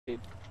Oh,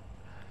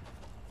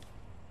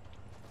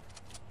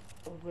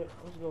 wait,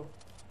 let's go.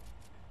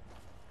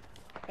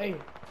 Hey,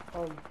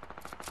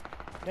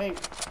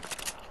 Nate.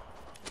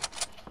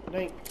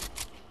 Nate.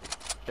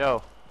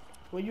 Yo.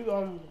 Will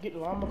you get the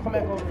llama? Come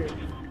back over here.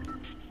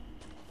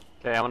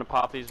 Okay, I'm gonna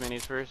pop these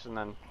minis first and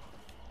then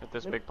hit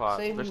this big pot.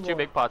 Save There's me two one.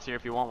 big pots here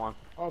if you want one.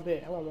 I'll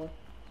bet. I want one.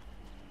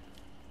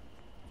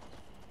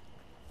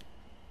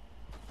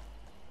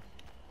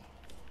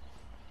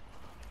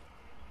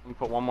 I'm gonna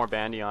put one more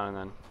bandy on and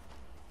then.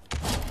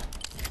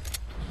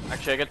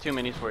 Actually, I got two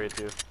minis for you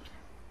too.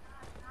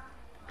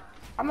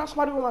 I'm not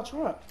somebody with my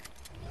truck.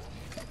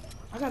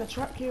 I got a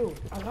trap kill.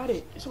 I got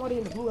it. It's somebody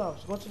in the blue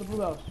house. Go to the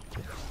blue house.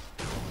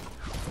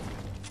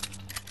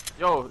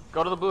 Yo,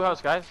 go to the blue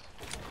house, guys.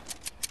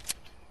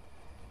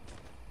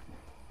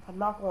 I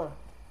knock one.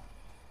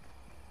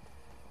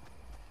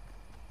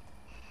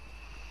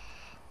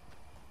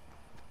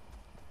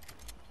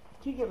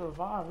 He get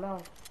revived now.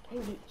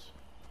 Dang it.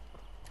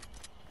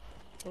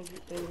 Dang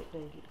it, dang it,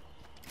 dang it.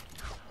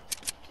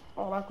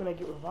 Oh, I'm gonna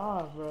get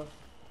revived, bro.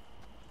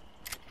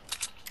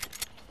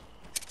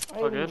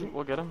 Oh, good.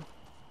 We'll get him.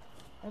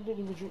 I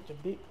didn't even drink the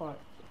big pot.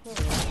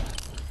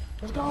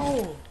 Let's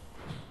go.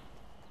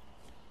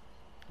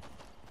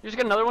 You just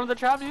get another one of the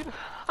trap, dude?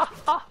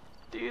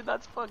 Dude,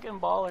 that's fucking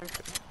baller.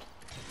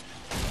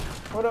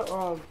 What up,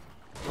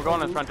 We're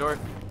going to the front door.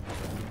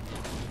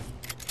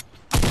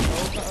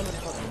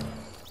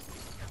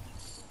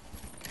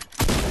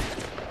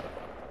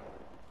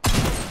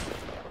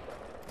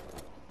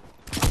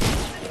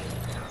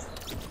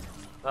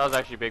 That was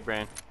actually big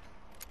brain.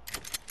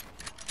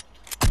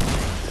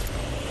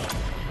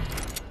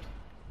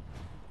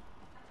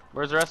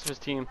 Where's the rest of his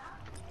team?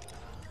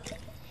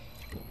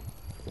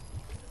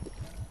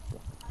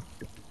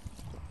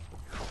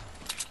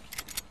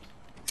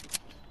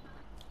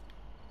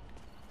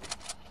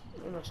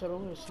 I said I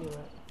want to see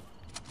that.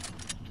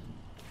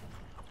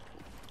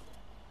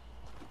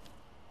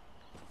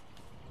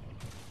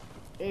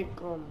 Hey,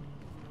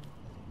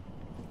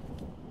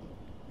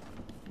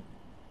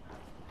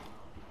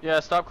 Yeah,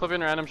 stop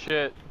clipping random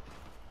shit.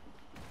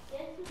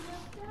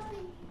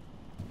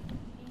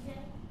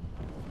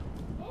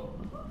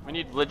 We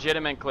need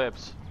legitimate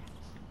clips.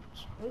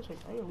 I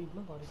ain't leave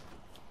nobody.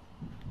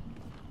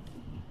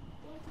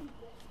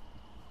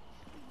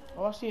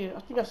 Oh, I see it. I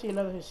think I see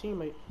another of his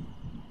teammate.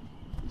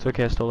 It's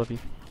okay, I still love you.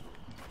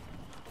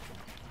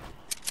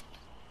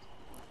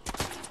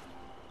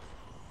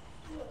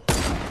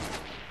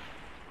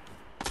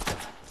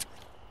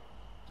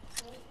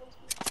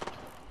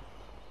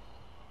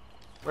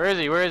 Where is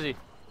he? Where is he?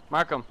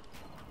 Mark him.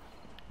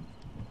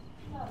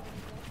 I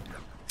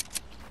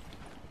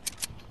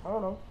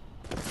don't know.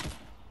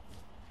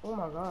 Oh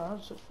my god, I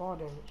just took fall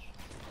damage.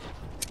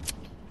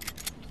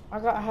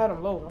 I had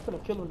him low. I'm gonna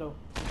kill him though.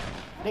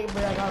 I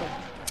got him.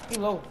 He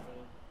low.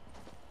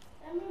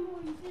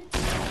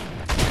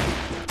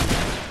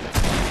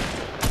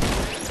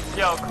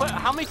 Yo,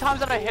 how many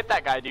times did I hit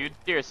that guy, dude?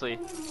 Seriously.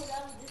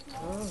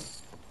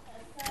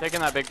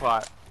 Taking that big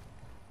pot.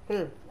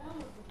 Here.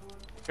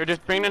 Here,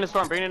 just bring it in the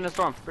storm, bring it in the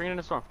storm, bring it in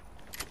the storm.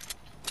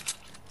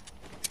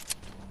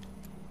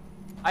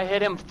 I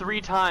hit him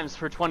 3 times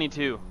for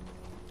 22.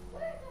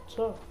 What's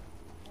up?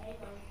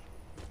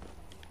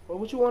 Well,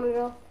 what you wanted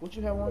now? What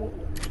you have wanted?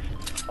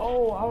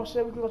 Oh, I was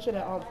saying we can go to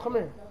that. Come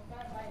here.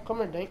 Come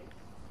here, Dake.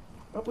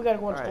 Oh, we gotta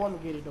go in the storm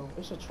and get it though.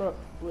 It's a truck.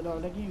 With,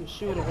 they give you a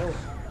shield and helmet.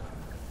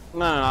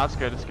 No, it's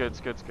good, it's good,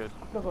 it's good, it's good.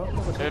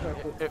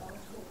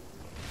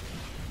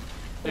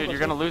 Dude, you're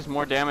gonna lose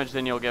more damage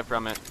than you'll get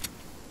from it.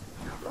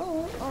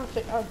 No,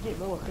 I'll get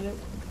more.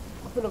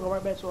 I'm gonna go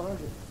right back to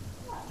 100.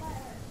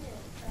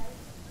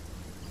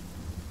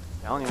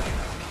 Telling you.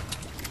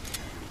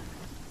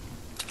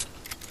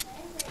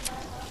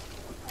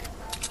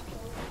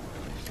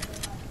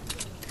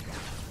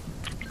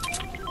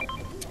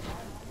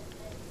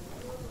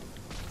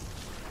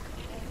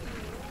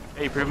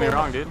 Hey, you proved me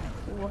wrong, dude.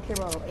 Ooh, I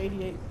came out on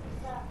 88.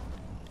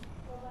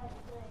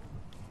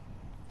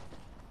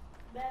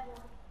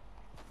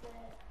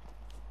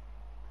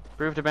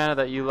 Prove to Banner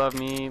that you love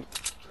me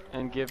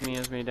and give me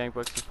as many dank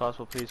books as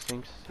possible, please.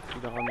 Thanks. If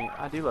you don't love me,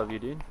 I do love you,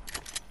 dude.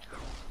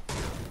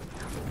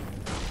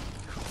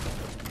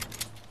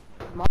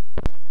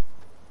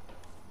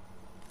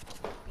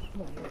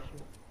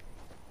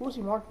 Who was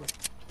he marking?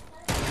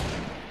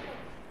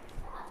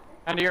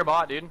 End of your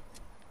bot, dude.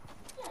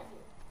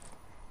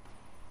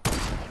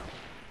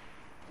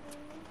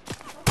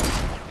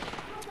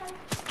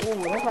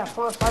 Ooh, that's not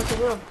fun. Fight to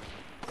him.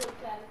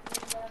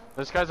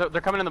 Those guys, they're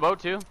coming in the boat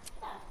too.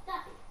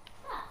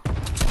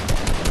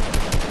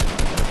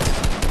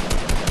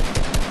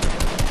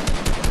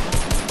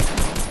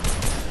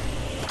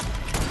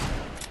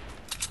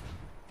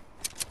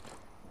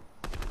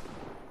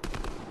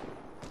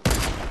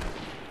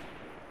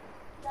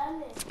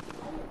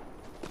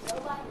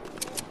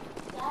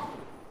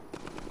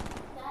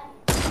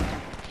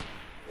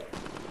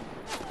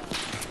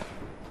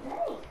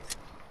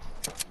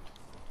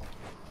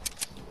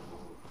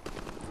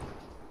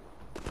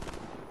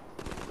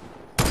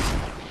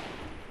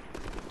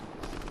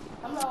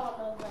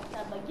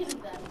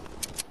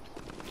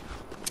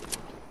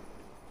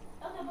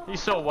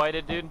 He's so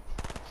whited, dude.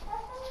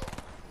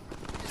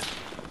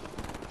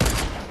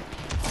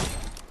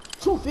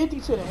 250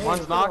 to the head.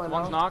 One's knocked,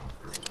 one's knocked.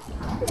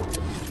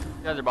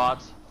 You guys are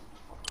bots.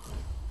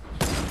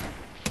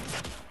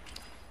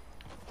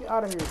 Get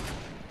out of here.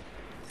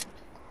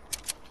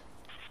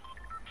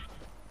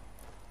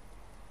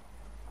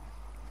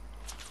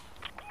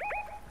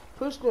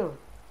 Push them.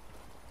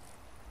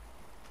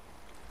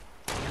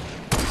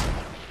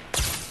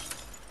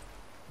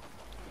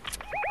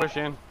 Push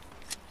in.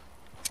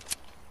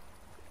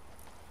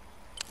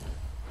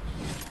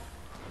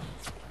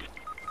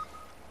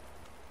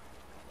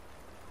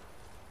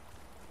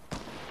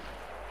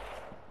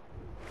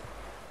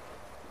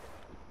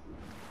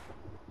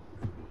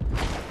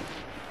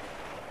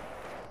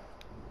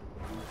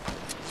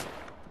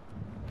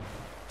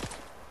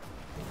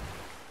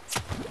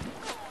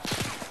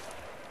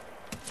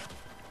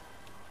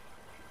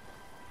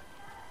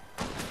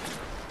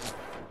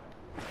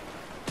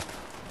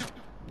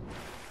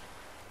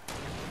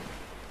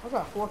 I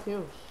got 4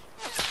 kills.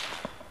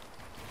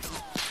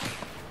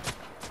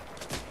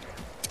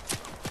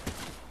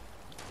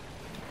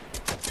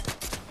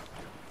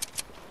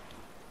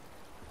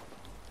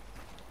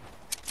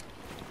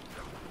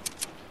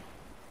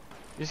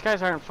 These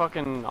guys aren't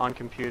fucking on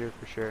computer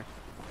for sure.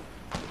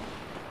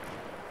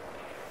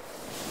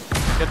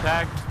 Good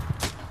tag.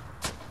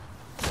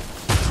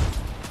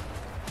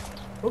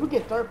 But we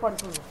get third party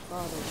from the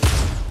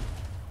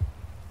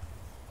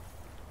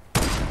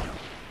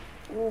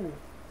Ooh.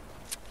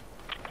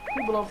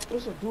 People over,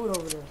 there's a dude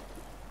over there.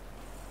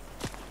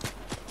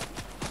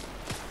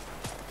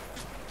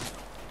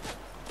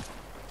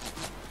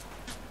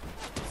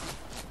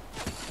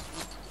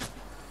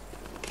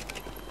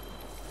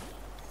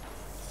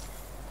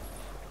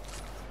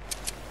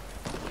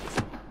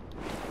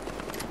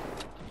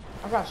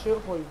 I got a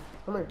shield for you.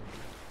 Come here.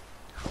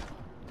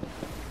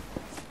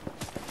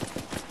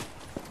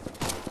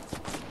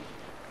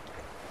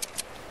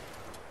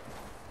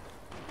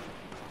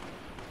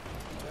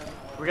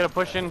 We gotta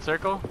push in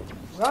circle.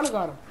 Rana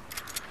got him.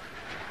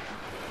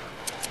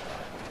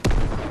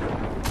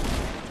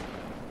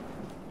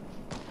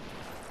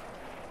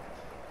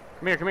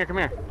 Come here, come here, come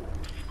here.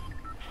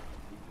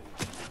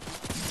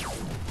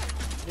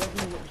 Yeah, give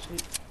me what you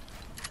see.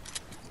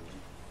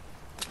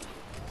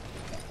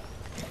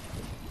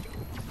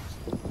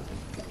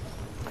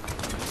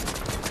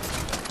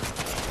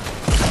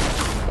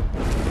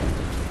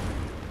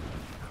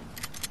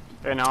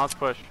 Okay, now let's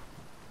push.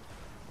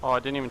 Oh, I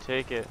didn't even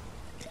take it.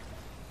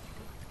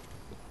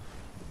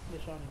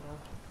 Get shot now.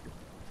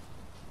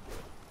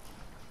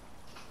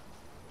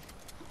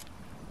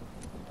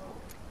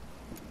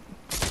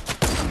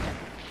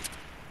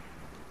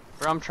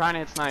 Bro, I'm trying to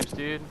hit snipes,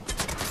 dude.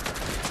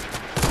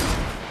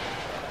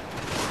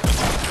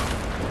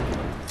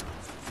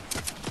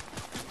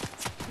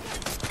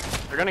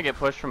 They're gonna get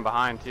pushed from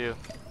behind too.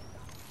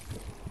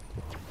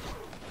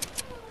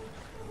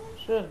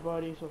 Shush,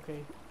 buddy, it's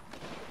okay.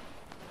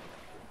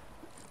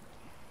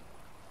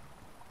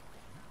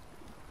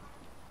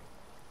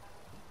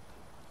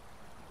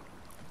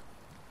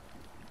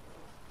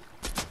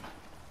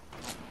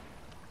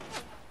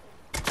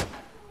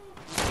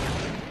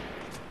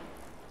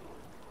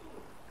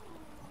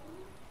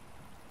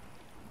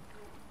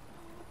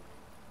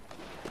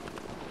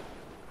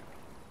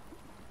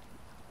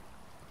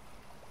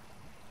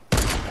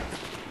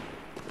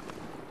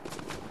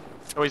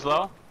 Oh, he's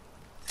low?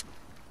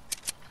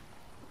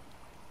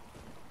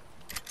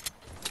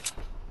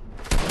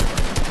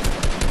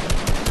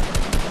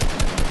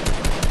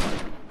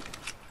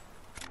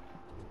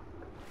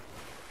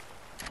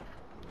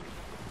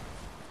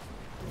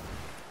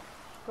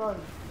 Got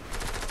him.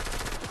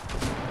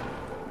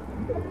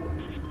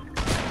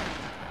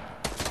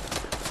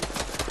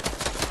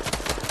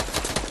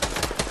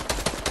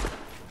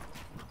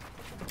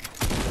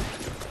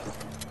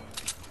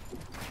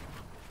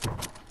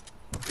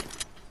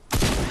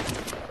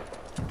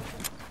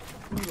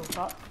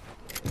 Top.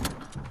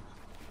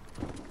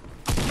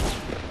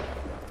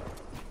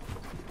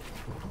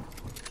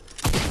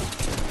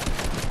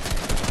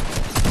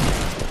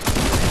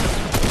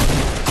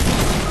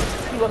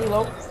 He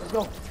low. Let's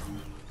go.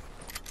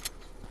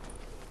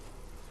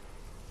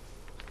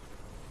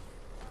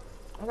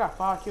 I got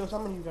 5 kills. How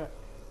many you got?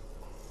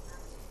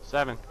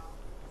 7.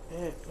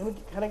 Yeah. Let me.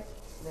 Can I?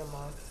 Never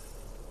mind.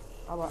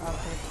 I about out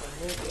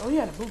of. Oh,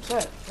 yeah, the boot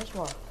set. That's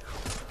why.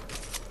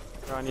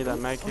 Bro, I need that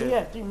med kit. Oh,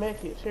 yeah, 3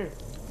 med kits here.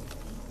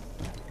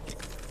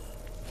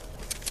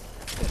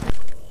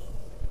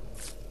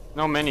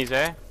 No minis,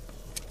 eh?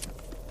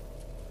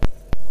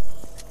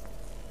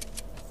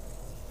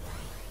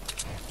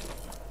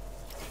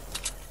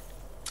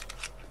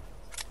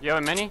 You have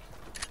a mini?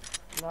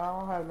 No, I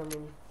don't have no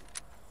mini.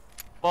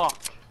 Fuck.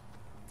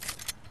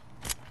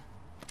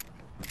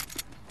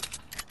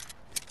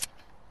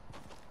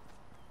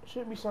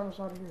 Should be some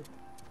inside of here.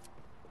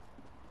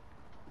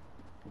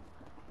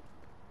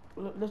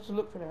 Let's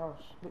look for the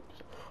house. Look.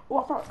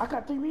 Oh, I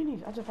got 3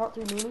 minis. I just found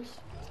 3 minis.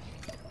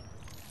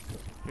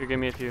 Here, give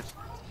me a few.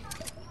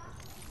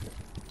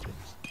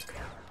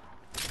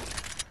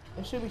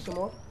 There should be some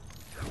more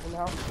in the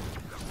house.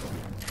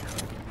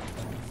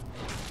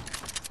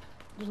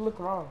 Just look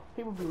around.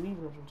 People be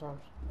leaving them sometimes.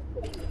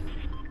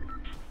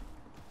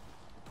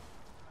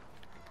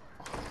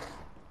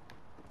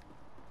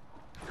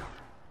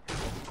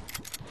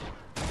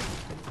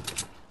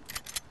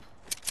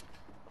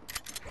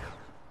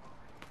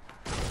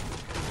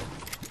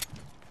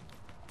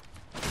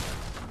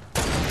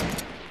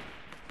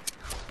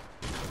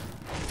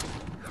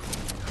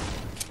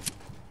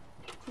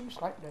 Who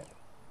sniped that?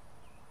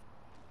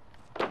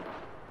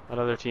 That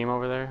other team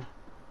over there.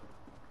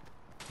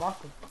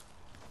 Block him.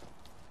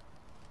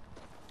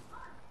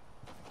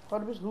 Oh,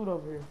 there's loot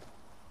over here.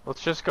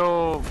 Let's just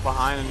go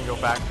behind and go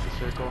back to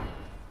the circle.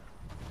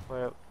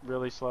 Play it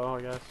really slow,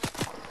 I guess.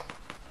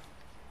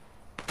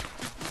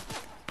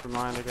 For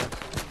mine, I guess.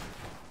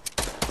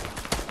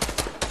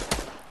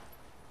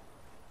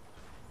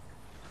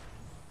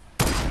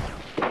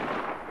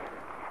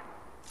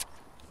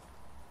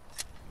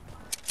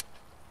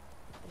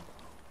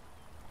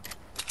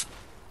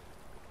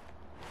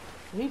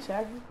 Did he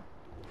tag you?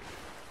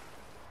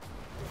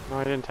 No,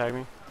 he didn't tag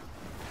me.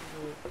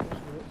 Yeah, that's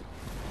good.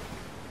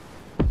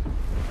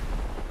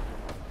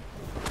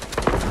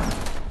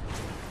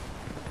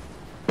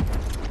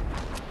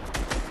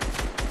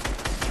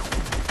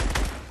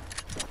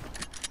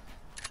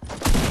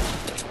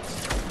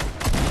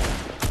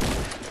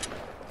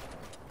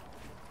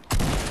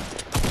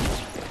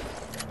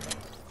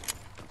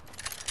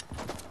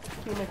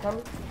 Teammate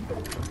coming.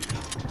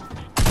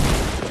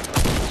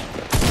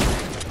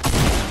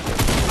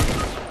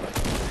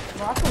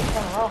 No, I couldn't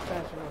turn around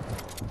fast enough.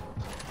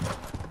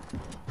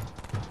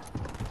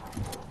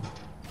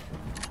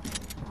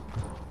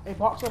 Hey,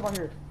 box up right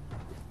here.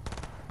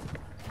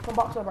 Come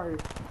box up right here.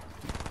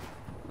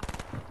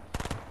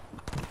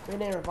 They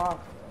didn't revive.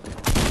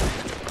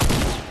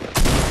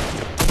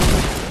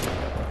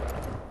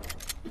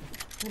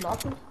 You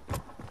knocked him?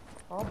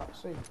 Oh, I'm about to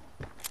see.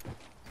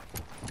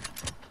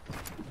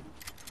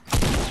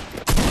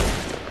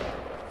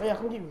 Oh yeah,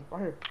 come get me,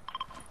 right here.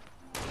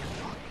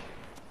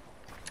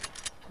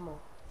 Come on.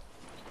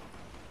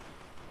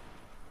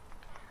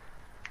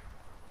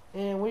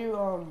 And when you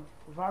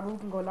revive, we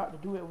can go knock the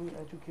dude that we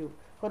that you killed.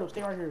 Hold up,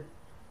 stay right here.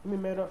 Let me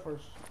mad up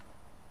first.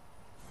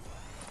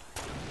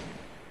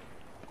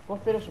 We'll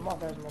finish him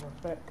off as a matter of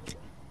fact.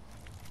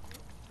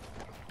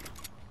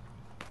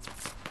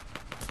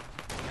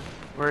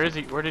 Where is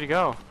he? Where did he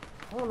go?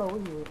 I don't know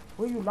where you went.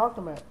 Where you knocked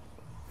him at?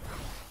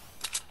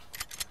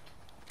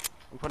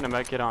 I'm putting a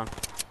med kit on.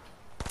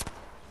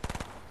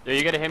 Yo,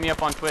 you gotta hit me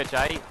up on Twitch,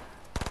 aight?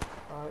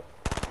 Alright.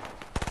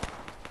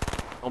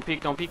 Don't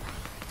peek, don't peek.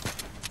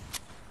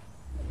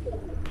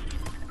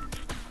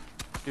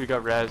 Dude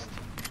got rezzed.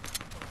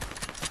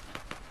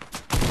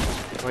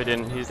 Oh, he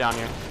didn't. He's down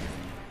here.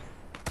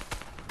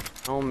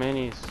 No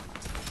minis.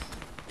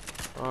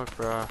 Fuck,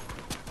 bruh.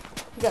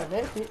 You got a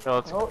med kit. Yo,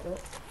 let's... Oh, yeah.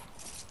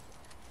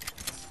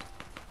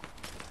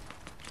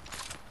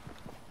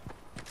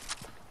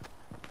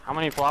 How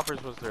many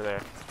floppers was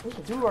there? There's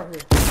a dude right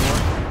here.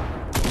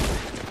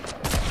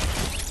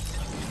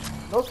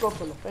 No scopes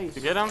in the face.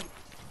 You get him?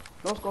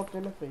 No scopes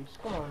in the face.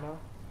 Come on now.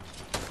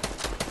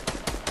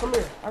 Come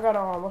here. I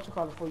got what's it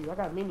called for you? I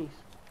got minis.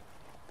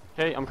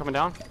 Okay, I'm coming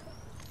down.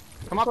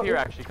 Come up here,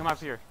 actually. Come up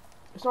here.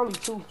 It's only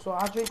 2, so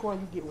I drink one,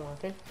 you get one,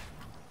 okay?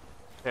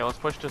 Okay, let's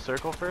push to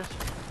circle first.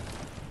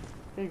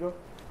 Here you go.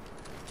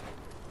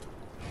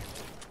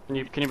 Can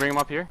you bring him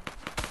up here?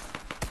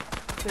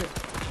 Here.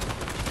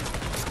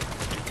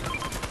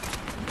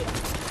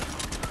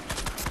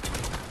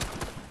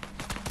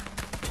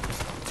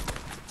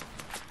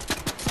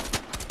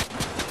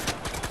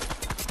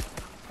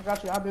 I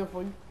got you. I'll build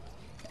for you.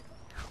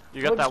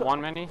 You got that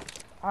one mini?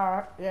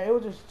 Alright. Yeah, it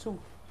was just 2.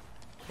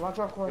 So I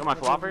dropped one. You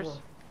got my floppers?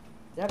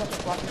 Yeah, I got your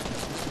floppers.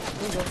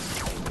 Here you go.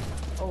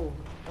 Oh,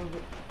 I'm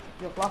good.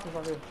 Your floppers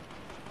right here.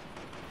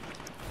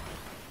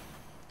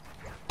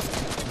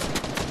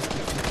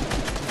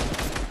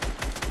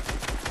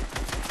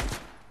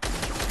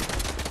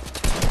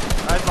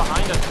 Guys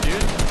behind us,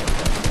 dude.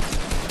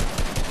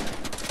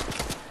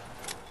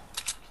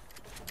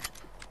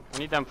 I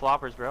need them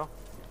floppers, bro.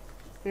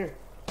 Here.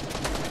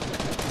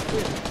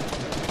 Here.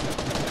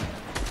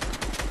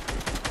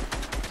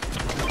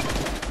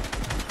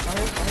 Right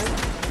here, right here.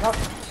 Yep.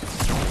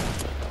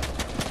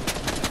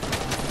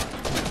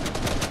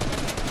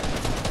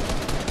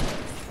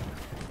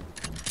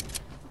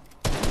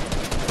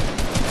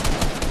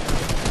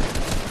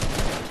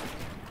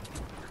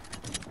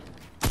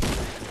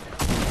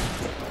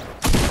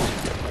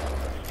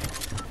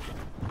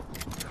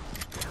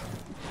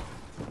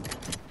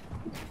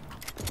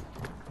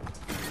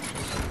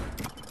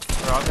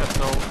 Bro, I've got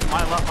so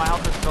my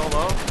health is so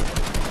low.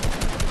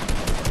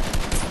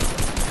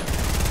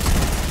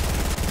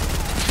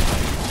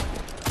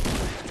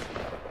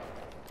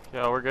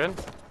 Yo, we're good.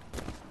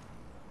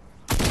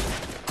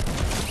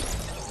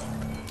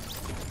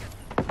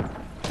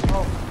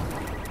 Oh.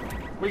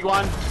 We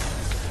won.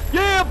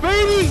 Yeah,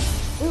 baby!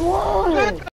 We won!